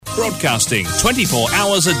Broadcasting 24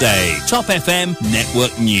 hours a day. Top FM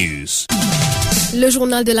Network News. Le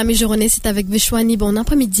journal de la mi-journée, c'est avec Vishwani. Bon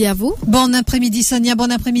après-midi à vous. Bon après-midi Sonia,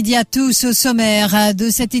 bon après-midi à tous. Au sommaire de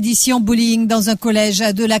cette édition, bullying dans un collège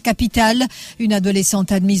de la capitale. Une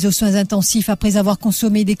adolescente admise aux soins intensifs après avoir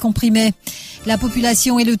consommé des comprimés. La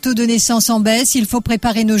population et le taux de naissance en baisse. Il faut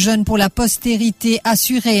préparer nos jeunes pour la postérité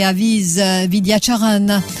assurée, avise Vidya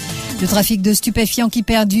Charan. Le trafic de stupéfiants qui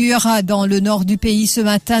perdure dans le nord du pays ce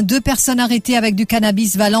matin. 2 personnes arrêtées avec du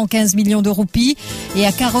cannabis valant 15 millions de roupies. Et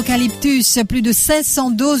à Carocalyptus, plus de 500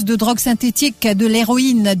 doses de drogue synthétique, de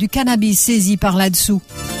l'héroïne, du cannabis saisies par là-dessous.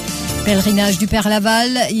 Pèlerinage du Père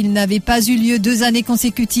Laval. Il n'avait pas eu lieu 2 années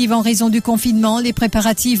consécutives en raison du confinement. Les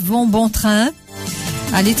préparatifs vont bon train.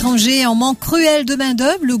 À l'étranger, en manque cruel de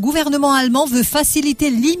main-d'œuvre, le gouvernement allemand veut faciliter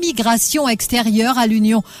l'immigration extérieure à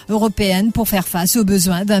l'Union européenne pour faire face aux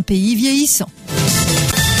besoins d'un pays vieillissant.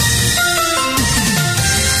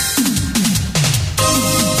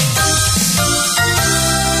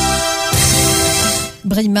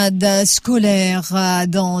 Brimade scolaire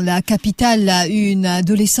dans la capitale, une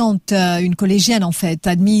adolescente, une collégienne en fait,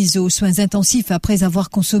 admise aux soins intensifs après avoir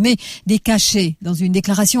consommé des cachets. Dans une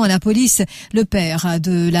déclaration à la police, le père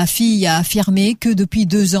de la fille a affirmé que depuis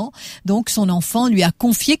 2 ans, donc son enfant lui a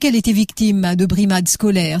confié qu'elle était victime de brimade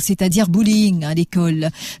scolaire, c'est-à-dire bullying à l'école.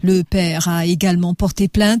 Le père a également porté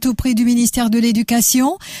plainte auprès du ministère de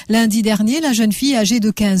l'Éducation. Lundi dernier, la jeune fille âgée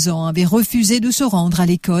de 15 ans avait refusé de se rendre à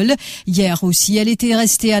l'école. Hier aussi, elle était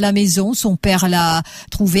restée à la maison. Son père l'a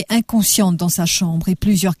trouvée inconsciente dans sa chambre et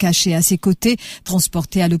plusieurs cachets à ses côtés.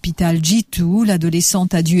 Transportée à l'hôpital G2,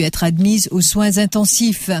 l'adolescente a dû être admise aux soins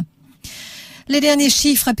intensifs. Les derniers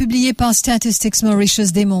chiffres publiés par Statistics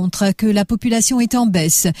Mauritius démontrent que la population est en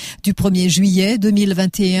baisse du 1er juillet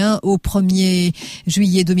 2021 au 1er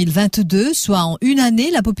juillet 2022, soit en une année,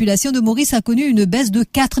 la population de Maurice a connu une baisse de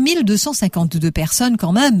 4252 personnes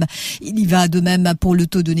quand même. Il y va de même pour le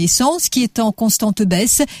taux de naissance qui est en constante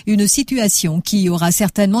baisse, une situation qui aura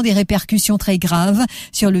certainement des répercussions très graves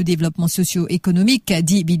sur le développement socio-économique,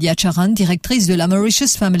 dit Vidya Charan, directrice de la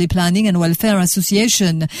Mauritius Family Planning and Welfare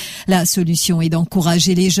Association. La solution est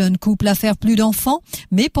d'encourager les jeunes couples à faire plus d'enfants,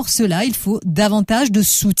 mais pour cela, il faut davantage de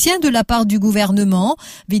soutien de la part du gouvernement.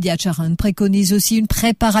 Vidya Charan préconise aussi une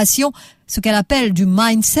préparation, ce qu'elle appelle du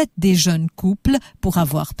mindset des jeunes couples pour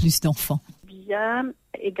avoir plus d'enfants. Bien,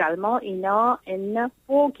 également, il y a un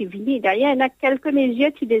pot qui vient. D'ailleurs, il y a quelques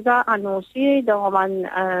mesures qui déjà annoncées dans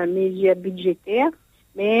mes mesures budgétaires,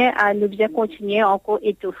 mais nous devons continuer encore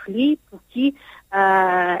étoffer pour que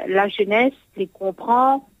la jeunesse les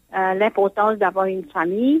comprend l'importance d'avoir une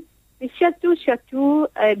famille, mais surtout,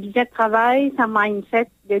 bien travail, ça mindset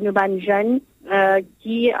de nos jeunes,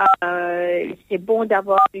 qui c'est bon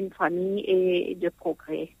d'avoir une famille et de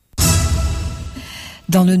progrès.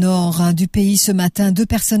 Dans le nord du pays ce matin, 2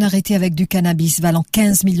 personnes arrêtées avec du cannabis valant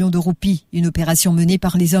 15 millions de roupies. Une opération menée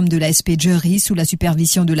par les hommes de la SP Jury sous la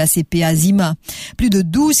supervision de l'ACP Azima. Plus de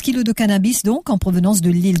 12 kilos de cannabis donc en provenance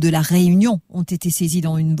de l'île de la Réunion ont été saisis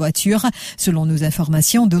dans une voiture. Selon nos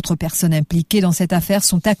informations, d'autres personnes impliquées dans cette affaire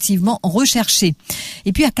sont activement recherchées.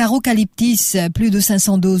 Et puis à Carocalyptus, plus de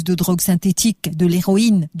 500 doses de drogue synthétique, de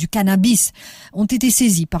l'héroïne, du cannabis ont été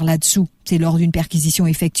saisies par là-dessous. C'est lors d'une perquisition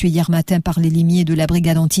effectuée hier matin par les limiers de la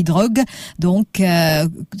brigade antidrogue, donc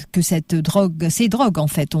que ces drogues en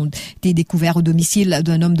fait ont été découvertes au domicile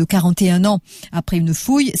d'un homme de 41 ans. Après une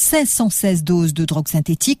fouille, 516 doses de drogue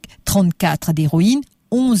synthétique, 34 d'héroïne,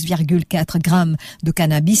 11,4 grammes de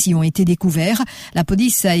cannabis y ont été découverts. La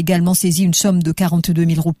police a également saisi une somme de 42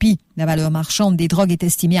 000 roupies. La valeur marchande des drogues est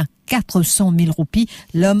estimée à 400 000 roupies.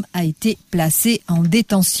 L'homme a été placé en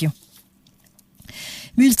détention.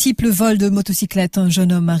 Multiples vols de motocyclettes, un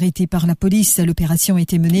jeune homme arrêté par la police. L'opération a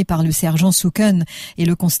été menée par le sergent Souken et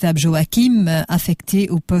le constable Joachim, affecté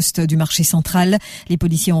au poste du marché central. Les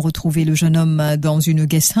policiers ont retrouvé le jeune homme dans une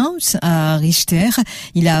guest house à Richter.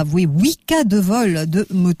 Il a avoué 8 cas de vol de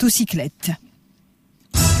motocyclettes.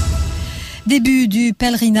 Début du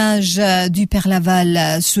pèlerinage du Père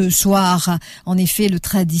Laval ce soir. En effet, le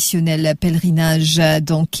traditionnel pèlerinage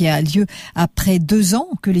donc qui a lieu après 2 ans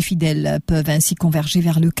que les fidèles peuvent ainsi converger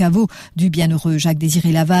vers le caveau du bienheureux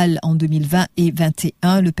Jacques-Désiré Laval en 2020 et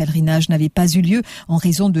 2021. Le pèlerinage n'avait pas eu lieu en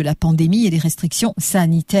raison de la pandémie et des restrictions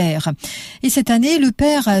sanitaires. Et cette année, le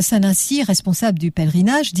Père Sanassi, responsable du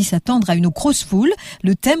pèlerinage, dit s'attendre à une grosse foule.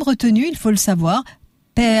 Le thème retenu, il faut le savoir,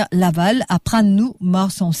 Père Laval apprend-nous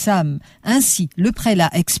mort son Sam. Ainsi, le prélat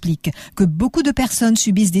explique que beaucoup de personnes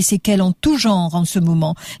subissent des séquelles en tout genre en ce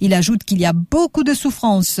moment. Il ajoute qu'il y a beaucoup de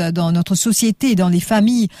souffrances dans notre société et dans les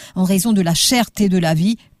familles en raison de la cherté de la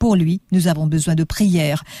vie. Pour lui, nous avons besoin de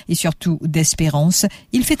prière et surtout d'espérance.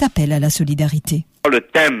 Il fait appel à la solidarité. Le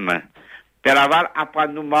thème, Père Laval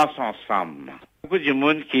apprend-nous mort son Sam. Beaucoup de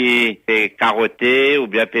monde qui est carotté ou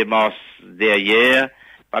bien est mort derrière,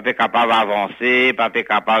 pas capable d'avancer, pas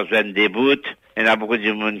capable de joindre des bouts. Il y a beaucoup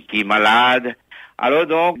de monde qui est malade. Alors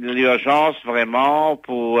donc, l'urgence vraiment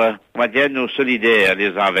pour, on va dire, nous solidaires les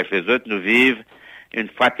uns avec les autres, nous vivre une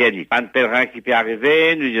fraternité. Un pèlerin qui peut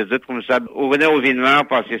arriver, nous les autres comme ça, on venait au Vinland,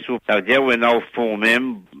 passer sous, ça veut dire, on est au fond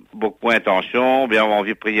même, beaucoup d'intention, bien on a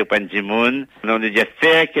envie de prier pour un monde. On nous dit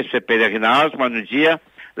faire que ce pèlerinage, on va nous dire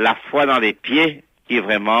la foi dans les pieds, qui est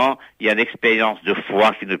vraiment, il y a une expérience de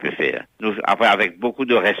foi qu'il nous peut faire. Nous, après, avec beaucoup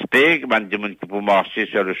de respect, ben, des gens qui peuvent marcher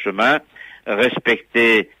sur le chemin,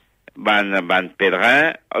 respecter, ben,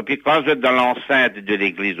 pèlerin. Et puis, quand vous êtes dans l'enceinte de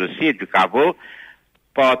l'église aussi et du caveau,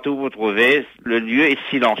 partout vous trouvez, le lieu est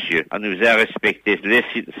silencieux. On nous a respecté le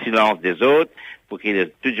silence des autres pour qu'il y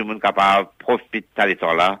ait tout le monde capable de profiter de ce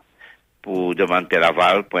temps-là pour demander Père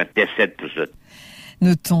Laval, pour intercéder pour eux.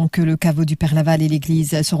 Notons que le caveau du Père Laval et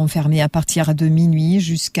l'église seront fermés à partir de minuit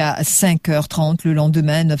jusqu'à 5h30 le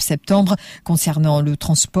lendemain 9 septembre. Concernant le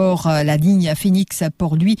transport, la ligne Phoenix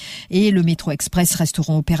Port-Louis et le métro express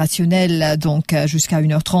resteront opérationnels donc jusqu'à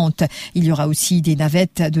 1h30. Il y aura aussi des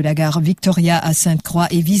navettes de la gare Victoria à Sainte-Croix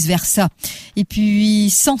et vice-versa. Et puis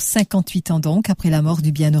 158 ans donc après la mort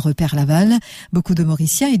du bienheureux Père Laval, beaucoup de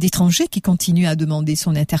Mauriciens et d'étrangers qui continuent à demander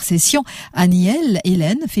son intercession. Aniel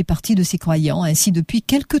Hélène fait partie de ces croyants, ainsi depuis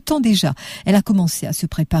quelque temps déjà. Elle a commencé à se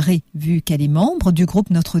préparer vu qu'elle est membre du groupe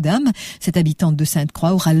Notre-Dame. Cette habitante de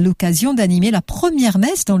Sainte-Croix aura l'occasion d'animer la première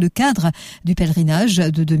messe dans le cadre du pèlerinage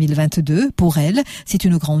de 2022. Pour elle, c'est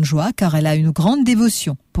une grande joie car elle a une grande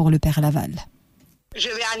dévotion pour le Père Laval. Je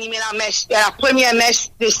vais animer la messe, la première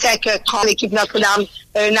messe de 5h30, l'équipe Notre-Dame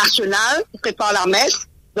nationale prépare la messe.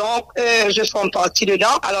 Donc, je forme partie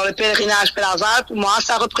dedans. Alors, le pèlerinage Père Laval, pour moi,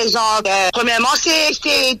 ça représente, premièrement, c'est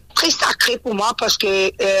très sacré pour moi parce que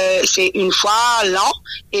c'est une fois l'an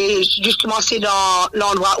et justement, c'est dans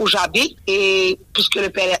l'endroit où j'habite et puisque le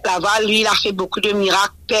Père Laval, lui, il a fait beaucoup de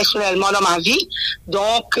miracles personnellement dans ma vie.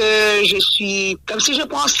 Donc, je suis, comme si je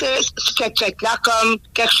pense cette fête-là comme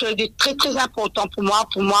quelque chose de très, très important pour moi,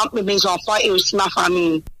 mes enfants et aussi ma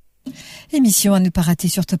famille. Émission à ne pas rater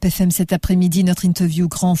sur Top FM cet après-midi, notre interview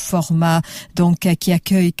grand format donc qui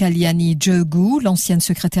accueille Kalyani Djogu, l'ancienne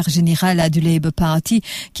secrétaire générale du Labour Party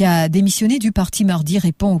qui a démissionné du parti mardi,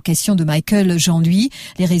 répond aux questions de Michael Jean-Louis.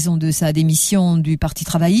 Les raisons de sa démission du Parti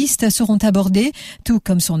travailliste seront abordées, tout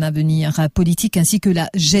comme son avenir politique ainsi que la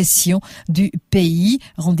gestion du pays.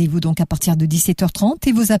 Rendez-vous donc à partir de 17h30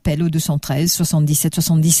 et vos appels au 213 77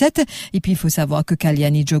 77. Et puis il faut savoir que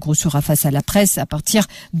Kalyani Djogu sera face à la presse à partir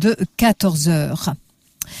de 14h.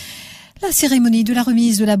 La cérémonie de la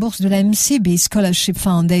remise de la bourse de la MCB Scholarship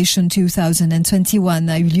Foundation 2021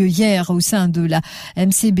 a eu lieu hier au sein de la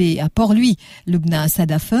MCB à Port-Louis. Lubna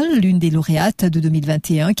Sadafel, l'une des lauréates de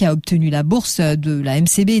 2021 qui a obtenu la bourse de la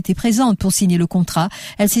MCB, était présente pour signer le contrat.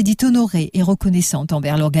 Elle s'est dit honorée et reconnaissante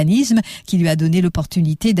envers l'organisme qui lui a donné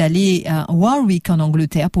l'opportunité d'aller à Warwick en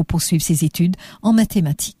Angleterre pour poursuivre ses études en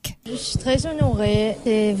mathématiques. Je suis très honorée.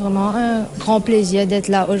 C'est vraiment un grand plaisir d'être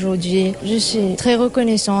là aujourd'hui. Je suis très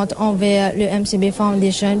reconnaissante envers le MCB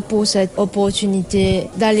Foundation pour cette opportunité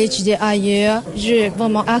d'aller étudier ailleurs. Je veux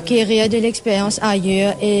vraiment acquérir de l'expérience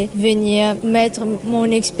ailleurs et venir mettre mon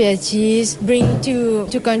expertise,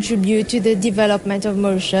 to contribute to the development of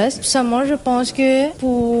Mauritius. Seulement, je pense que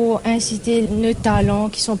pour inciter nos talents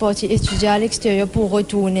qui sont partis étudier à l'extérieur pour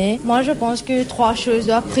retourner, moi je pense que 3 choses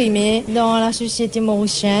doivent primer dans la société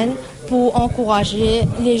mauricienne pour encourager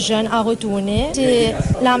les jeunes à retourner. C'est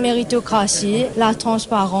la méritocratie, la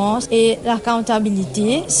transparence et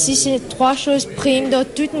l'accountability. Si ces 3 choses priment dans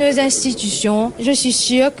toutes nos institutions, je suis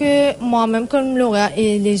sûre que moi-même comme lauréat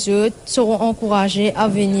et les autres seront encouragés à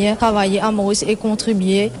venir travailler à Maurice et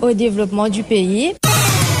contribuer au développement du pays.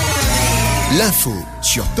 L'info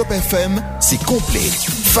sur Top FM, c'est complet,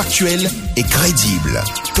 factuel et crédible.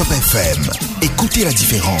 Top FM, écoutez la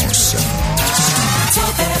différence.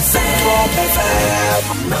 Top FM,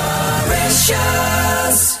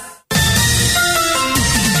 Mauritius.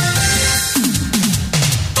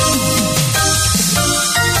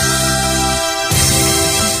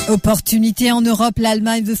 Opportunité en Europe,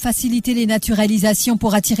 l'Allemagne veut faciliter les naturalisations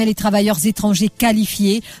pour attirer les travailleurs étrangers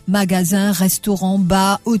qualifiés. Magasins, restaurants,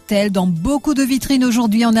 bars, hôtels, dans beaucoup de vitrines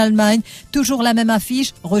aujourd'hui en Allemagne. Toujours la même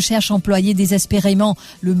affiche, recherche employés désespérément.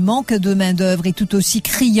 Le manque de main-d'œuvre est tout aussi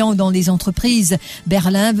criant dans les entreprises.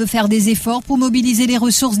 Berlin veut faire des efforts pour mobiliser les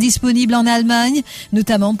ressources disponibles en Allemagne,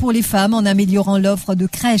 notamment pour les femmes en améliorant l'offre de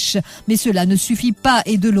crèches. Mais cela ne suffit pas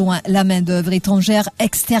et de loin, la main-d'œuvre étrangère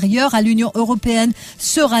extérieure à l'Union européenne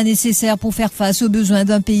sera nécessaire pour faire face aux besoins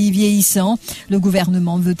d'un pays vieillissant. Le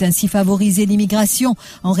gouvernement veut ainsi favoriser l'immigration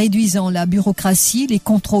en réduisant la bureaucratie, les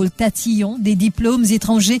contrôles tatillons des diplômes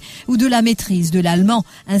étrangers ou de la maîtrise de l'allemand.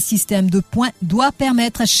 Un système de points doit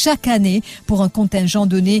permettre chaque année pour un contingent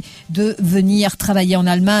donné de venir travailler en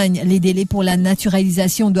Allemagne. Les délais pour la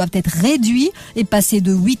naturalisation doivent être réduits et passer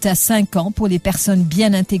de 8 à 5 ans pour les personnes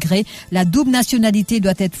bien intégrées. La double nationalité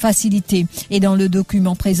doit être facilitée. Et dans le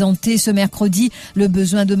document présenté ce mercredi, le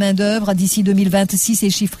besoin de main-d'œuvre d'ici 2026 est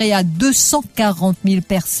chiffré à 240 000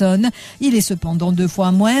 personnes. Il est cependant 2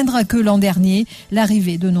 fois moindre que l'an dernier.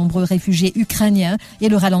 L'arrivée de nombreux réfugiés ukrainiens et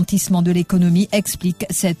le ralentissement de l'économie expliquent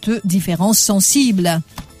cette différence sensible.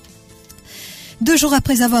 2 jours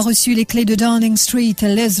après avoir reçu les clés de Downing Street,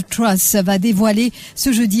 Liz Truss va dévoiler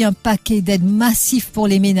ce jeudi un paquet d'aides massifs pour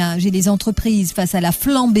les ménages et les entreprises face à la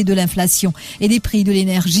flambée de l'inflation et des prix de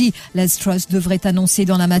l'énergie. Liz Truss devrait annoncer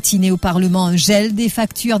dans la matinée au Parlement un gel des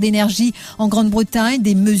factures d'énergie en Grande-Bretagne,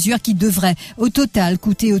 des mesures qui devraient au total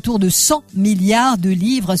coûter autour de 100 milliards de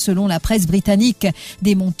livres selon la presse britannique.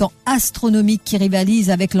 Des montants astronomiques qui rivalisent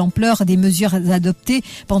avec l'ampleur des mesures adoptées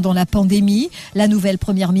pendant la pandémie. La nouvelle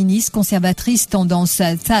première ministre conservatrice tendance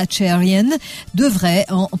thatcherienne devrait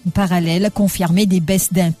en parallèle confirmer des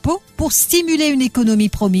baisses d'impôts pour stimuler une économie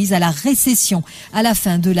promise à la récession à la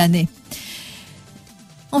fin de l'année.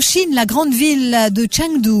 En Chine, la grande ville de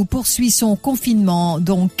Chengdu poursuit son confinement,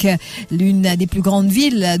 donc l'une des plus grandes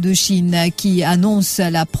villes de Chine qui annonce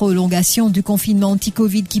la prolongation du confinement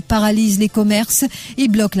anti-Covid qui paralyse les commerces et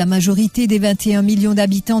bloque la majorité des 21 millions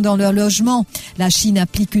d'habitants dans leur logement. La Chine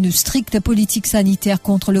applique une stricte politique sanitaire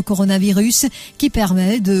contre le coronavirus qui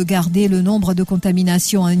permet de garder le nombre de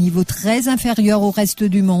contaminations à un niveau très inférieur au reste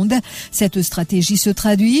du monde. Cette stratégie se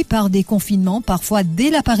traduit par des confinements, parfois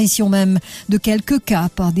dès l'apparition même de quelques cas,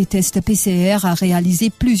 par des tests PCR à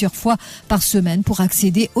réaliser plusieurs fois par semaine pour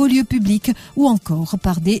accéder aux lieux publics ou encore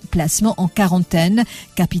par des placements en quarantaine.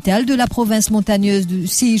 Capitale de la province montagneuse de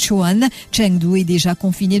Sichuan, Chengdu est déjà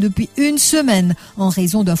confinée depuis 1 semaine en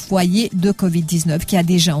raison d'un foyer de Covid-19 qui a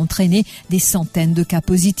déjà entraîné des centaines de cas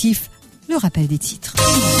positifs. Le rappel des titres.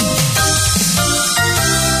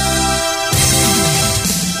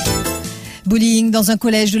 Bullying dans un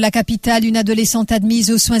collège de la capitale, une adolescente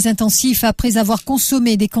admise aux soins intensifs après avoir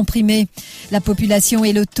consommé des comprimés. La population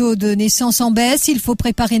et le taux de naissance en baisse. Il faut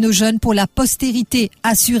préparer nos jeunes pour la postérité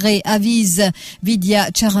assurée, avise Vidya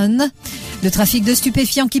Charan. Le trafic de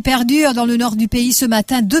stupéfiants qui perdure dans le nord du pays ce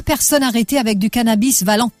matin. 2 personnes arrêtées avec du cannabis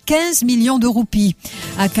valant 15 millions de roupies.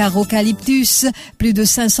 À Carocalyptus, plus de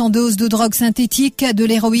 500 doses de drogue synthétique, de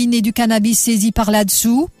l'héroïne et du cannabis saisis par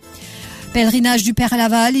là-dessous. Pèlerinage du Père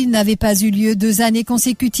Laval, il n'avait pas eu lieu 2 années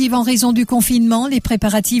consécutives en raison du confinement. Les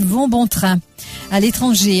préparatifs vont bon train. À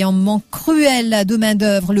l'étranger, en manque cruel de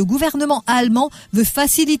main-d'œuvre, le gouvernement allemand veut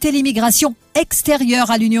faciliter l'immigration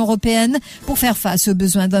extérieure à l'Union européenne pour faire face aux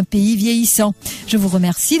besoins d'un pays vieillissant. Je vous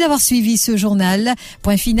remercie d'avoir suivi ce journal.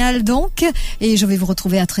 Point final donc. Et je vais vous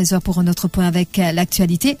retrouver à 13h pour un autre point avec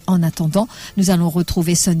l'actualité. En attendant, nous allons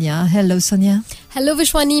retrouver Sonia. Hello Sonia. Hello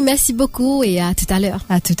Vishwani, merci beaucoup et à tout à l'heure.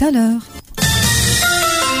 À tout à l'heure.